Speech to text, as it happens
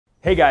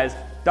Hey guys,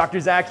 Dr.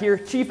 Zak here,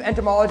 Chief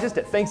Entomologist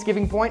at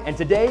Thanksgiving Point, and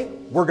today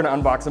we're gonna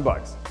unbox some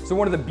bugs. So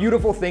one of the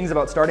beautiful things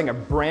about starting a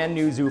brand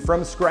new zoo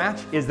from scratch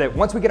is that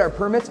once we get our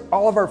permits,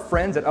 all of our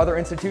friends at other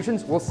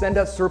institutions will send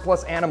us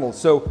surplus animals.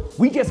 So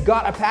we just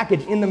got a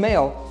package in the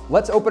mail.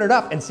 Let's open it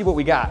up and see what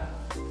we got.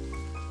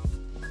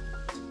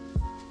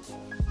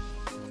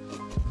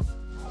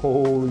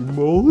 Holy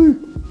moly.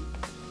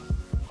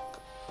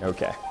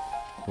 Okay,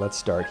 let's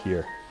start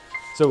here.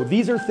 So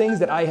these are things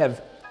that I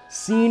have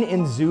seen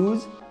in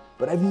zoos,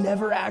 but I've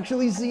never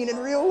actually seen in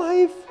real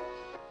life.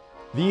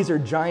 These are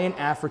giant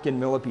African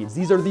millipedes.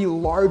 These are the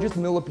largest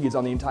millipedes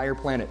on the entire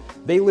planet.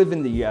 They live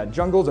in the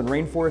jungles and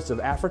rainforests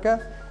of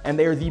Africa, and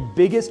they are the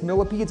biggest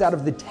millipedes out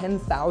of the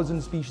 10,000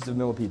 species of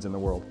millipedes in the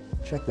world.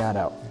 Check that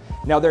out.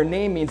 Now their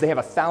name means they have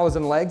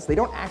 1,000 legs. They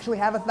don't actually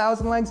have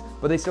 1,000 legs,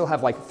 but they still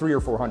have like 300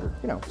 or 400,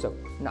 so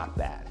not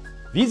bad.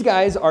 These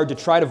guys are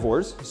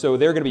detritivores, so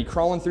they're gonna be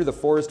crawling through the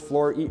forest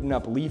floor, eating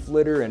up leaf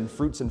litter and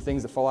fruits and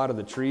things that fall out of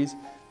the trees,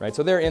 right?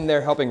 So they're in there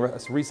helping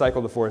us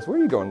recycle the forest. Where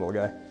are you going, little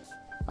guy?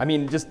 I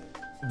mean, just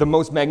the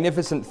most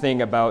magnificent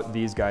thing about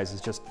these guys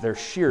is just their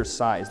sheer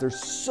size. They're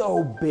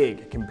so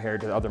big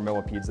compared to other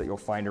millipedes that you'll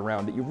find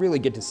around that you really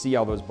get to see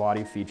all those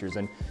body features.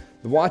 And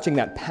watching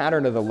that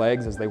pattern of the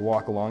legs as they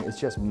walk along is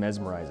just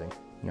mesmerizing.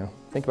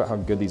 Think about how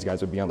good these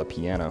guys would be on the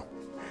piano.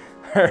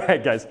 All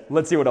right, guys,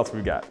 let's see what else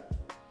we've got.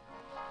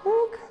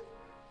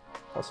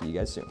 I'll see you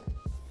guys soon.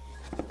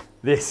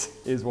 This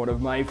is one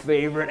of my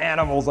favorite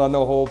animals on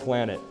the whole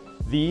planet.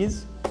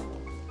 These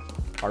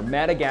are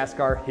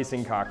Madagascar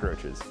hissing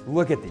cockroaches.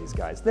 Look at these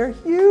guys, they're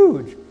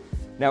huge.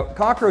 Now,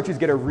 cockroaches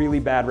get a really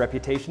bad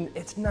reputation.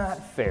 It's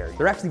not fair.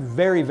 They're actually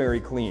very,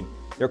 very clean.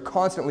 They're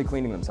constantly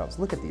cleaning themselves.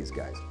 Look at these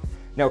guys.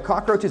 Now,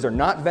 cockroaches are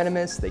not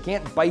venomous. They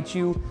can't bite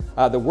you.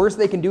 The worst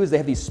they can do is they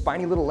have these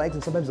spiny little legs,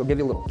 and sometimes they'll give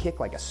you a little kick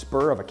like a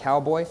spur of a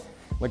cowboy.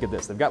 Look at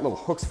this, they've got little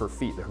hooks for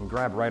feet that can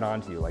grab right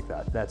onto you like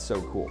that. That's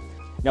so cool.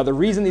 Now the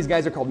reason these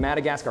guys are called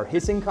Madagascar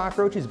hissing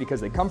cockroaches is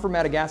because they come from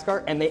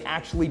Madagascar and they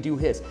actually do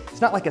hiss. It's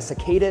not like a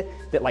cicada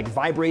that like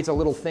vibrates a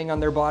little thing on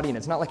their body, and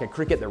it's not like a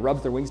cricket that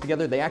rubs their wings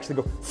together. They actually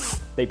go,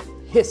 they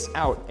hiss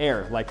out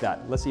air like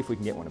that. Let's see if we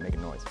can get one to make a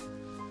noise.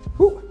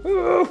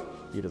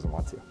 He doesn't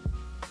want to.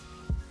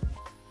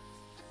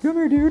 Come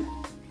here, dude.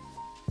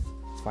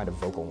 Let's find a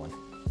vocal one.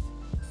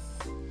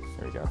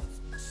 There we go.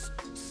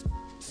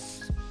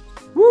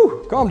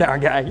 Woo, calm down,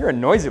 guy. You're a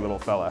noisy little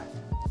fella.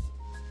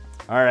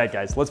 All right,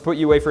 guys, let's put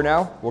you away for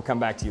now. We'll come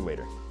back to you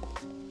later.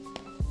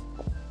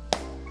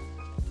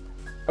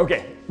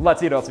 Okay,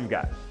 let's see what else we've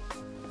got.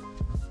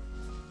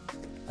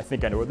 I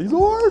think I know what these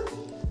are.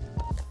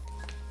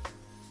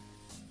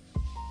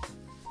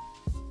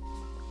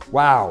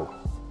 Wow,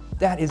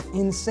 that is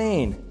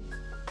insane.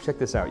 Check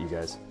this out, you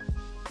guys.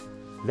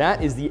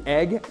 That is the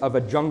egg of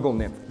a jungle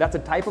nymph. That's a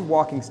type of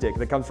walking stick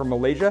that comes from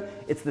Malaysia.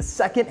 It's the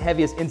second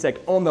heaviest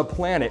insect on the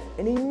planet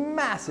and a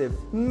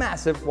massive,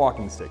 massive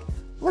walking stick.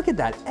 Look at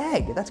that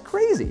egg, that's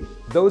crazy.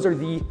 Those are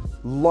the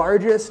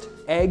largest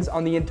eggs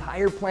on the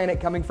entire planet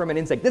coming from an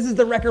insect. This is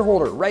the record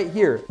holder right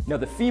here. Now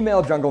the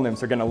female jungle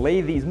nymphs are gonna lay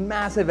these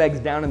massive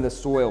eggs down in the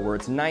soil where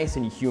it's nice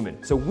and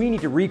humid. So we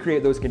need to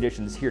recreate those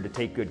conditions here to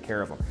take good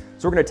care of them.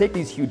 So we're gonna take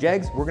these huge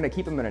eggs, we're gonna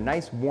keep them in a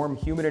nice, warm,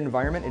 humid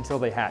environment until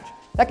they hatch.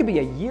 That could be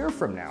a year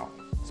from now.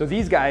 So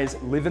these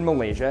guys live in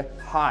Malaysia,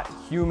 hot,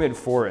 humid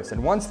forests.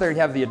 And once they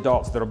have the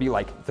adults, that'll be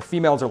like, the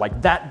females are like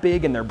that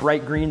big and they're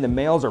bright green. The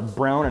males are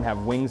brown and have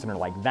wings and are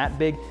like that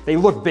big. They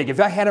look big.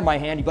 If I had it in my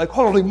hand, you'd be like,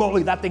 holy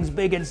moly, that thing's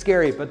big and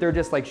scary. But they're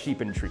just like sheep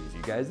in trees,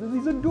 you guys. They're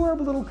these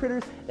adorable little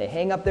critters. They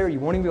hang up there. You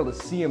won't even be able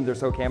to see them. They're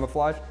so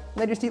camouflaged.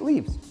 And they just eat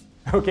leaves.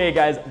 Okay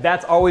guys,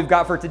 that's all we've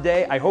got for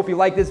today. I hope you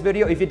liked this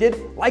video. If you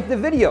did, like the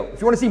video. If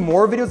you want to see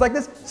more videos like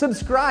this,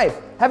 subscribe.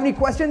 Have any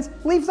questions?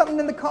 Leave something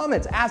in the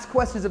comments. Ask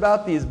questions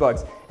about these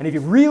bugs. And if you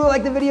really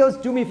like the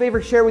videos, do me a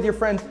favor, share with your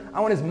friends. I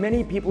want as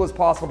many people as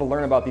possible to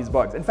learn about these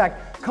bugs. In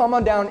fact, come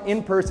on down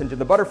in person to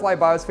the Butterfly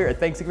Biosphere at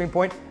Thanksgiving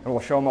Point and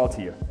we'll show them all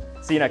to you.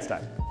 See you next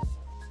time.